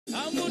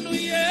Amunu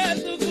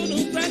yetu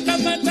kunupaka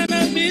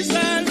matana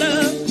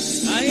bisala.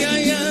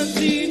 Ayaya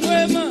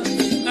tiwema,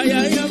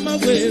 ayaya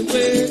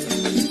mabwewe.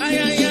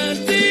 Ayaya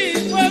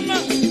tiwema,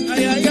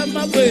 ayaya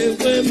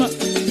mabwewe.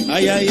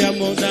 Ayaya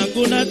mona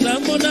kuna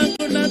tamona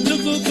kuna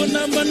tuku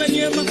kuna mana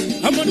nyema.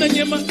 Amona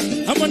nyema,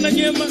 amona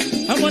nyema,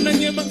 amona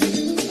nyema.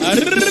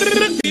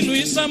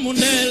 Luisa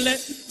Munele,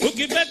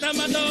 ukipeta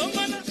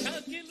madongo na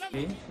kakila.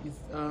 It's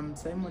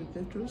Simon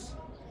Petrus.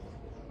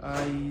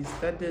 I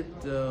started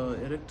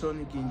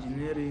electronic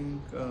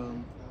engineering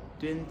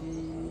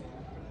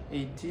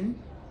 2018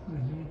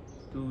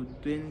 to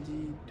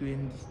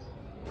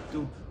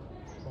 2022.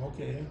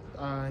 Okay.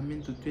 I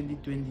mean to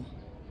 2020.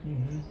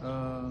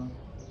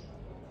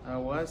 I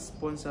was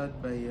sponsored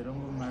by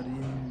Rongo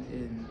Marine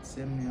and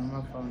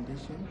Semnioma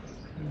Foundation,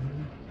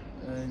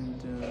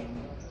 and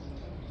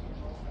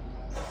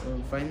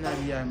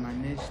finally I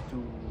managed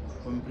to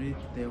complete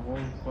the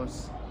whole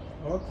course.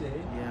 Okay.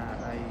 Yeah,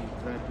 I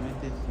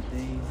graduated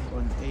today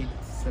on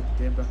 8th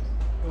September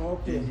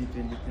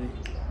 2023.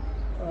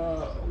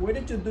 Where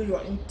did you do your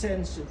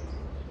internship?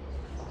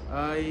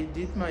 I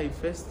did my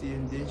first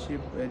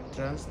internship at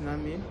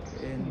Namibia,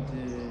 and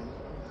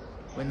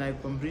when I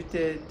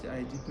completed,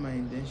 I did my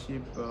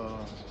internship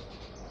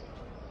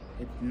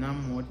at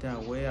Namibia,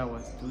 where I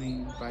was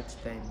doing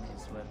part-time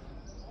as well.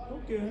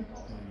 Okay.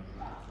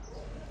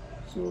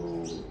 So,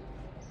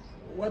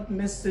 what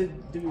message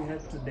do you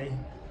have today?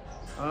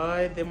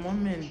 At the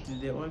moment,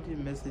 the only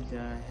message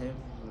I have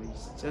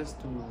is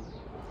just to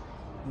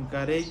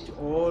encourage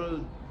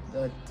all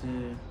that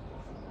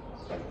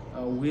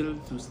will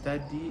to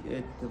study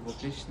at the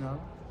vocational.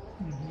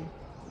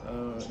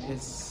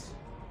 It's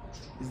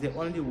the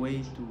only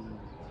way to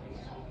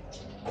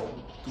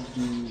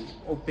be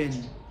open,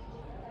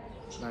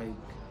 like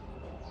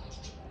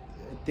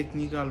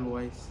technical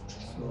wise.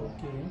 So,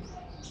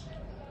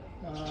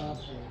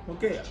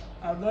 okay,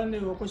 abane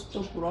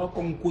wakosto kura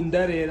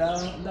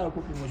konkundarera nda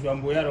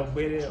kupimushwambo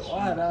yarombere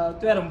wara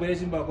to yarombere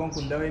simba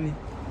konkunda weni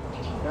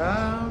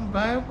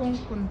ba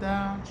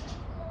konkunda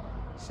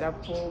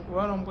shapo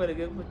warombere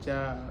ke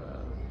kucha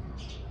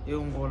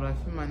eongola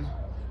fimani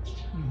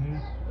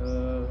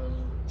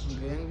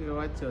ngenge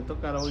wacho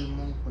tokara uli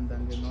monkunda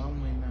ngeno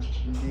amwena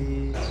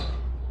ndi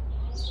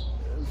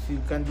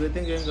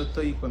fikandwete ngenge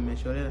to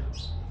ikomeshorera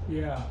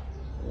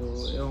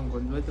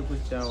ngondwete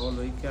kucha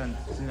olo ikan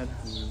sina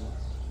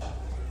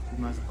we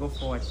must go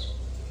forward.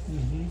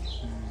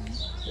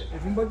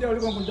 If you body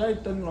only konkuda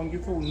iton longi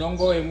fo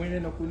unongo emwine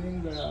no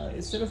kuninga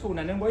esere fo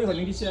unanengo iho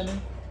ningishane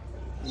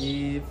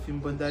if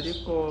imbondari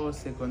ko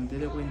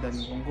secondary ko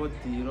indani kongo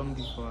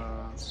irongi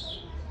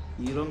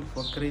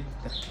for credit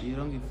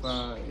irongi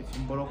fa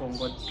imbolo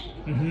kongo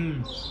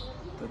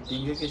to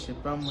tinge ke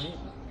sepamwe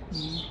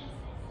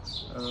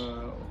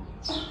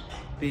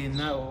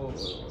pena o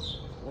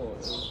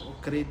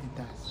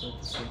creditor, so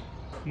to say.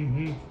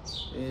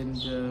 And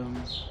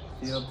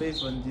your pay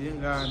for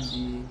doing and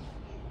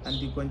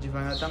the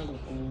conjivana tango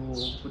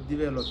ku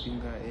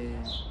developing a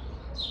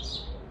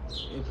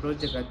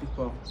project at the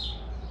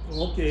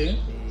Okay.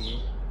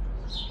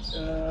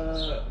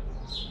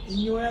 In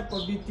your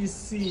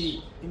WVTC,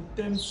 in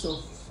terms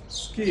of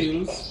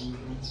skills,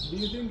 do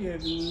you think you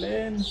have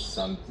learned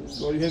something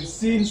or you have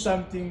seen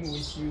something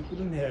which you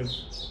couldn't have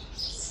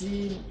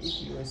seen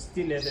if you were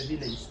still at the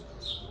village?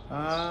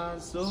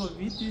 So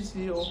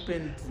VTC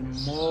opened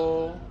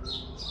more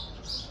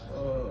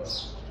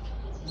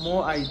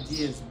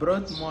ideas,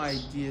 brought more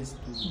ideas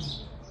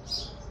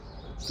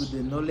to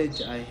the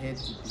knowledge I had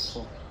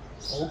before.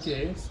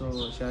 Okay.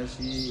 So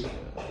shashi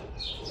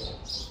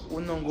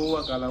unongo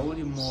wakala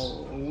uli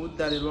mo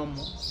udarirwa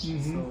mo. So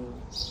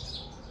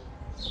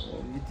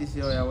VTC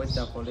ya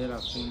weta kolera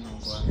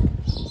kunongo.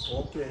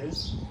 Okay.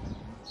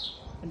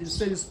 And you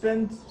said you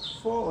spent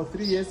 4 or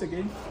 3 years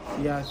again?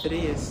 Yeah, 3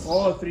 years.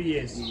 Oh, 3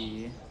 years.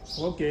 Yeah.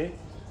 Okay.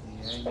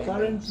 Yeah,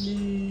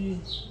 currently,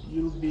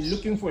 you'll be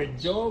looking for a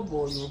job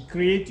or you'll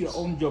create your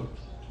own job?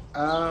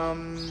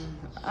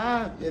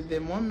 At the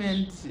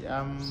moment,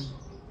 I'm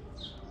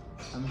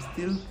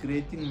still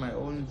creating my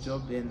own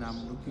job and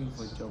I'm looking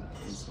for a job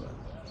as well.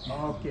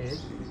 Okay.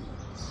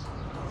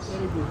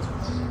 Very good.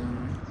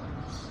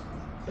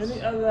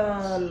 Any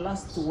other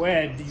last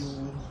word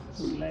you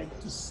would like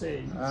to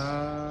say?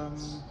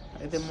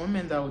 At the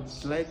moment, I would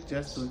like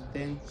just to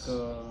thank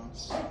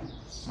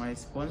my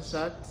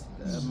sponsors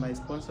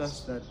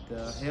that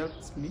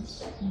helped me,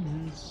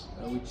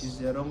 which is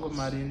the Rongo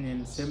Marine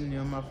and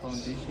Semnioma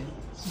Foundation.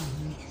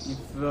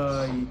 If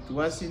it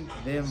wasn't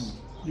them,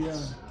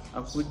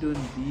 I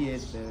couldn't be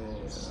at the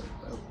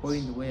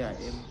point where I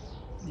am.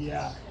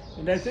 Yeah.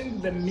 And I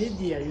think the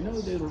media, you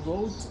know, they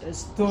wrote a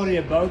story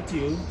about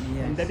you,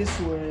 and that is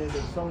where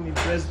the founding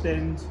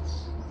president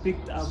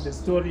picked up the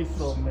story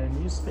from a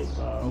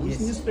newspaper. Which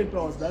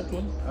newspaper was that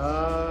one?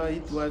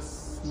 It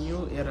was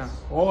New Era.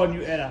 Oh,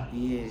 New Era.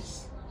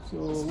 Yes. So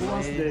who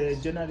was the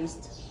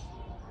journalist?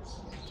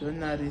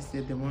 Journalist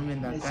at the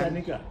moment,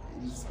 Shanika.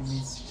 It's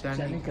Miss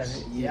Shanika.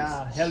 Yes.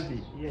 Yeah,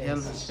 Helby. Yes.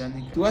 Helby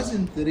Shanika. It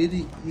wasn't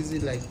really easy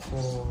like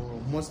for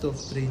most of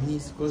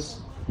trainees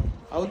because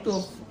out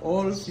of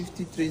all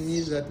 50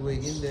 trainees that were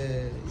in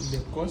the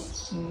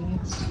course,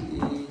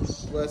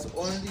 it was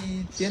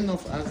only 10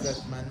 of us that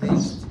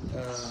managed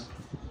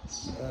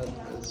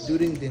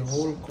during the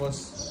whole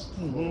course,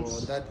 or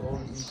that whole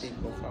intake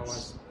of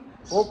ours.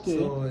 Okay.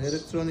 So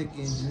electronic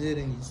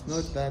engineering is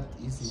not that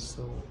easy.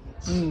 So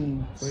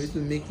for you to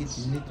make it,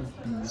 you need to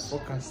be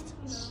focused.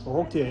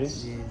 Okay.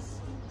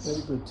 Yes.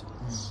 Very good.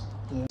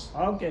 Yeah.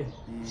 Okay.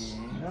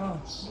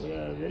 No, we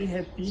are very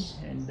happy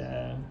and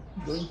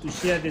going to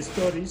share the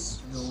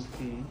stories.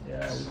 Okay.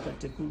 Yeah, with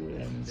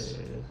Katekulu and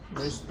the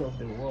rest of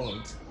the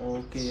world.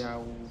 Okay, I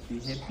will be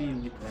happy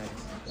with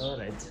that. All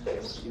right.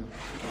 Thank you.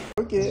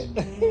 Okay.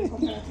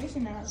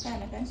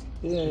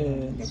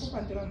 Yeah.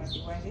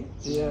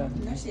 Yeah.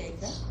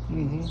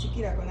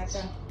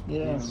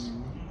 Yeah.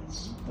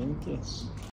 Thank you.